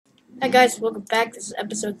Hi guys, welcome back. This is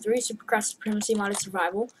episode 3, Supremacy Modded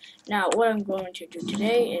Survival. Now, what I'm going to do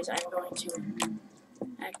today is I'm going to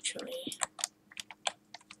actually...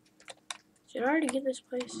 Did I already get this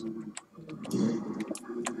place?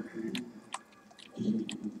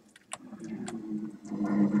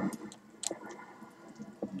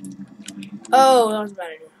 Oh, that was a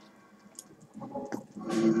bad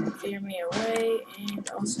idea. Clear me away and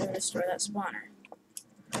also destroy that spawner.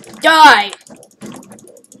 Die!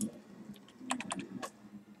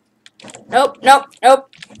 Nope, nope, nope.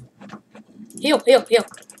 Heal, heal, heal.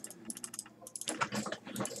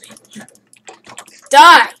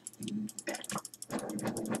 Die!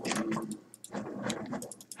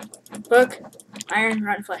 Book, iron,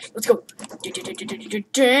 rotten flesh. Let's go.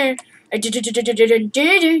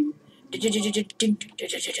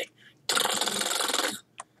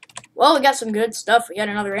 Well, we got some good stuff. We got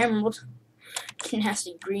another emerald.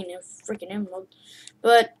 Nasty green freaking emerald.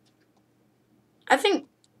 But I think...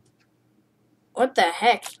 What the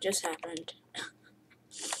heck just happened?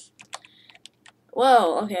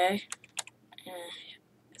 Well, okay.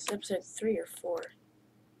 It's episode 3 or 4.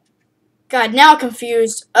 God, now I'm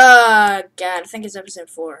confused. God, I think it's episode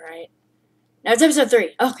 4, right? No, it's episode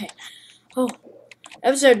 3. Okay. Oh.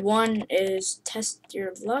 Episode 1 is test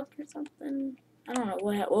your luck or something. I don't know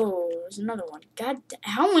what. Whoa, there's another one. God,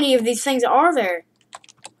 how many of these things are there?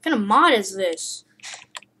 What kind of mod is this?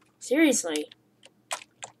 Seriously.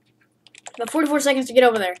 About 44 seconds to get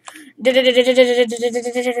over there. Batman.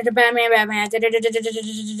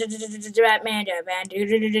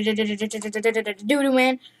 Doo-doo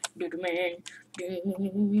man. Doo-doo man.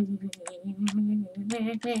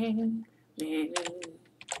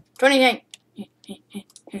 29.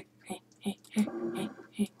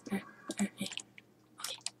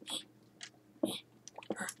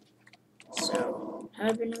 So, have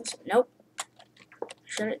I been on this? Nope.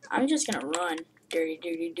 Shut it. I'm just gonna run. Dirty,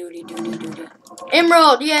 dirty, duty, duty, duty.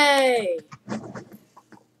 Emerald! Yay!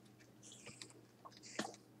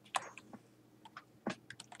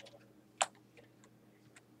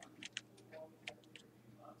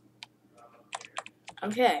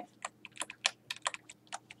 Okay.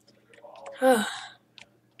 Oh,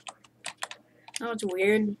 it's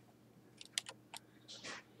weird.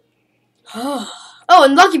 Oh,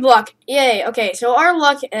 and lucky block! Yay! Okay, so our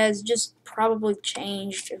luck has just probably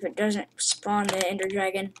changed if it doesn't spawn the Ender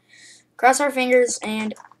Dragon. Cross our fingers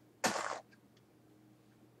and...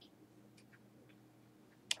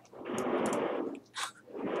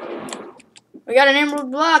 We got an emerald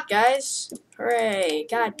block, guys! Hooray!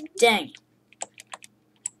 God dang.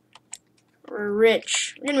 We're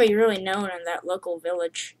rich. We're gonna be really known in that local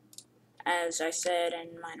village, as I said,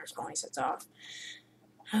 and miners calling sets off.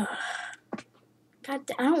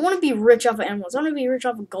 God, I don't want to be rich off of emeralds. I want to be rich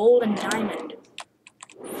off of gold and diamond.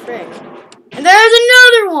 Frick. And there's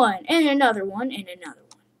another one! And another one, and another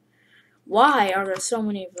one. Why are there so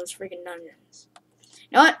many of those freaking dungeons?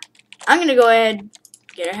 You know what? I'm gonna go ahead and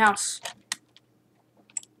get a house.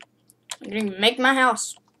 I'm gonna make my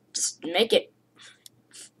house. Just make it.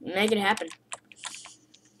 Make it happen.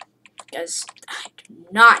 Because I do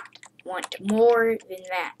not want more than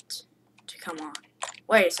that to come on.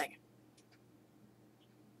 Wait a second.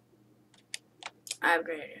 I have a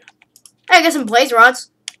great idea. Hey, I got some blaze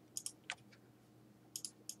rods.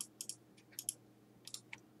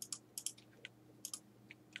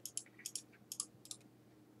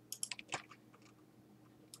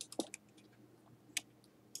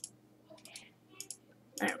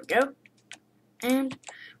 There we go. And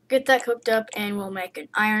get that cooked up, and we'll make an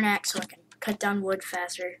iron axe so I can cut down wood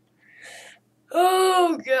faster.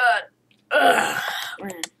 Oh, God. Ugh.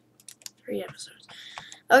 Man. 3 episodes.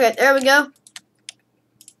 Okay, there we go.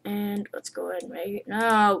 And let's go ahead and make it.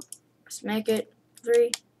 No. Let's make it 3,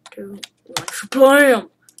 2, 1. Blam!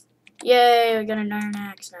 Yay, we got an iron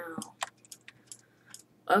axe now.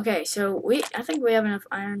 Okay, so I think we have enough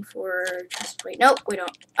iron for just wait. Nope, we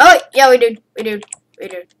don't. Oh wait, yeah, we do. We do. We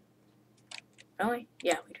do. Don't we?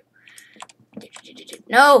 Yeah, we do.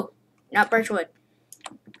 No! Not birchwood.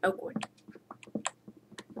 Oakwood.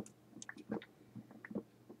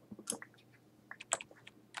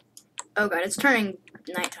 Oh god, it's turning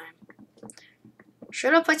nighttime.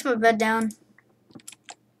 Should I place my bed down?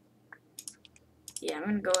 Yeah, I'm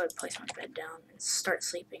gonna go ahead and place my bed down and start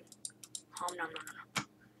sleeping. Oh, no.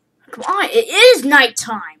 Come on, it is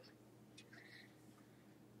nighttime!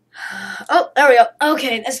 Oh, there we go.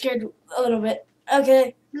 Okay, that scared a little bit.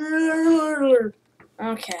 Okay.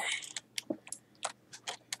 Okay.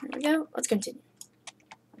 There we go. Let's continue.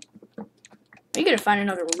 We gotta find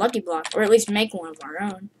another lucky block, or at least make one of our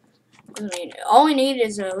own. I mean, all we need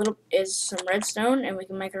is some redstone, and we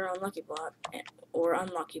can make our own lucky block or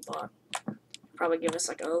unlucky block. Probably give us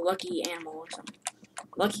like a lucky animal or something.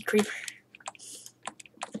 Lucky creeper.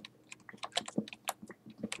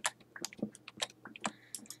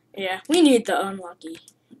 Yeah, we need the unlucky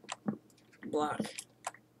block.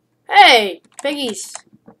 Hey, piggies!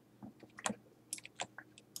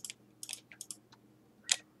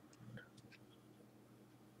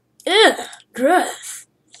 Ugh, gross.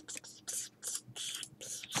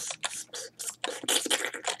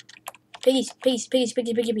 Piggies, piggies, piggies,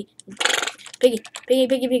 piggy, piggy, piggy. Piggy, piggy,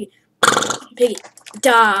 piggy, piggy. Piggy.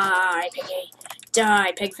 Die, piggy.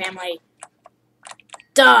 Die, pig family.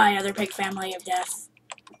 Die, other pig family of death.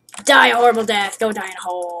 Die a horrible death. Go die in a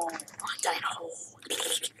hole. Die in a hole.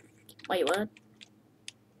 Wait, what?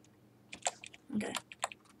 Okay.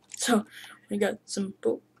 So, we got some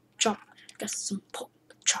pork chop. Got some pork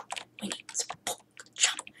chop. We need some pork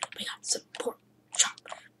chop. We got some pork chop.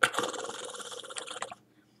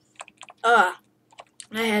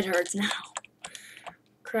 My head hurts now.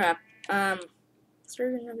 Crap. Is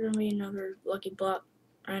there gonna be another lucky block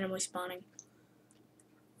randomly spawning?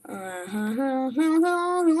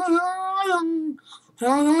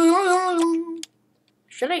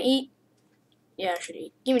 Should I eat? Yeah, I should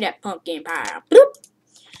eat. Give me that pumpkin pie. Bloop.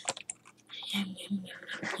 Yum, yum,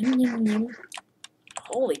 yum, yum, yum.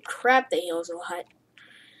 Holy crap, that heals a lot.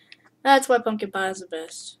 That's why pumpkin pie is the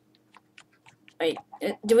best. Wait,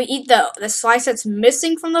 do we eat the slice that's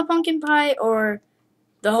missing from the pumpkin pie, or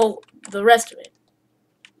the rest of it?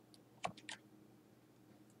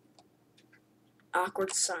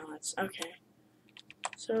 Awkward silence. Okay.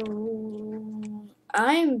 So,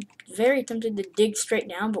 I'm very tempted to dig straight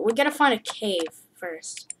down, but we gotta find a cave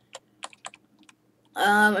first.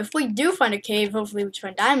 If we do find a cave, hopefully we can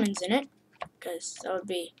find diamonds in it, because that would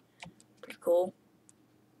be pretty cool.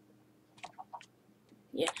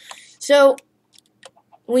 Yeah. So,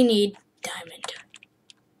 we need diamond.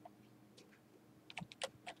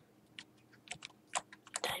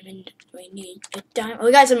 Diamond. We need a diamond.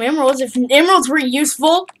 We got some emeralds. If emeralds were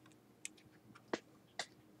useful.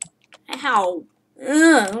 Ow.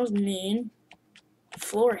 That was mean. The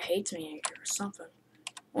floor hates me or something.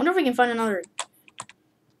 I wonder if we can find another.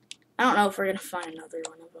 I don't know if we're gonna find another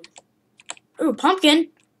one of them. Ooh,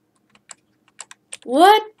 pumpkin.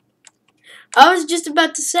 What? I was just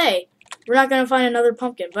about to say we're not gonna find another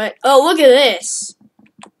pumpkin, but oh, look at this.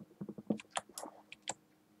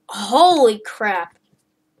 Holy crap.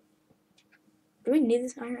 Do we need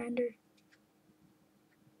this iron ender?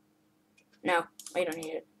 No, we don't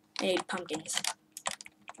need it. I need pumpkins.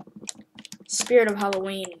 Spirit of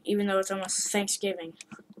Halloween, even though it's almost Thanksgiving.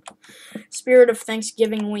 Spirit of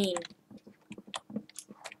Thanksgiving-ween.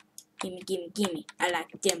 Gimme, gimme, gimme. I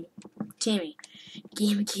like them. Timmy.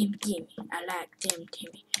 Gimme, gimme, gimme. I like them,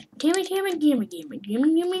 Timmy. Timmy, Timmy, gimme, gimme.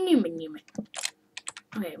 Gimme, gimme, gimme, gimme.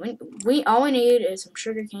 Okay, we all we need is some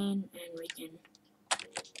sugar cane, and we can.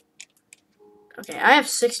 Okay, I have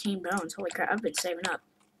 16 bones. Holy crap, I've been saving up.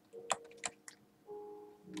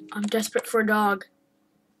 I'm desperate for a dog.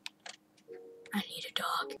 I need a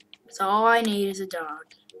dog. That's all I need is a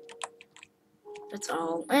dog. That's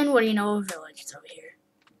all. And what do you know of a village? It's over here.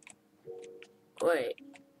 Wait.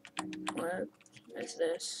 What is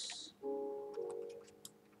this?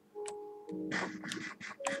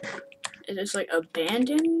 Is this like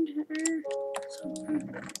abandoned or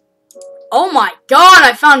something? Oh my god,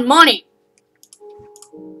 I found money!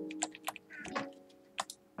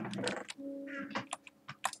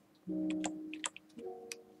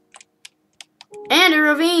 And a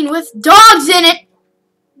ravine with dogs in it!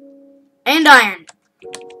 And iron.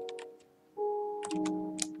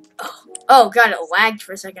 Oh god, it lagged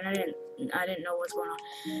for a second. I didn't know what's going on.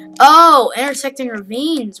 Oh, intersecting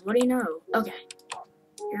ravines. What do you know? Okay.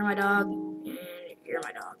 You're my dog, and you're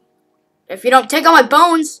my dog. If you don't take all my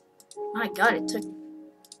bones! My god, it took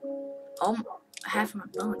half of my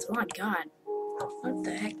bones. Oh my god. What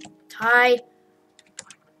the heck? Ty,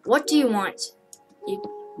 what do you want? You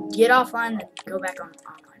get offline, then go back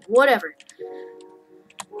online. Whatever.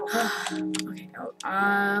 Okay,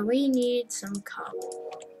 no. We need some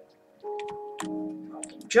cobble.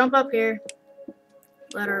 Jump up here.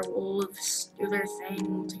 Let our wolves do their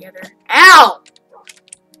thing together. Ow!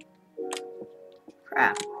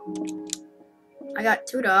 Crap. I got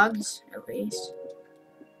 2 dogs, at least.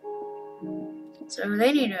 So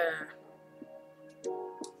they need a...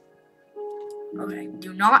 Okay,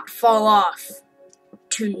 do not fall off.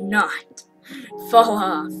 Do not fall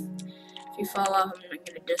off. If you fall off, I'm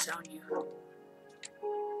gonna disown you.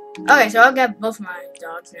 Okay, so I've got both my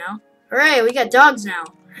dogs now. Hooray, we got dogs now.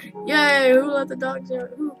 Yay, who let the dogs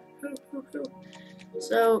out?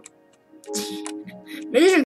 So, mission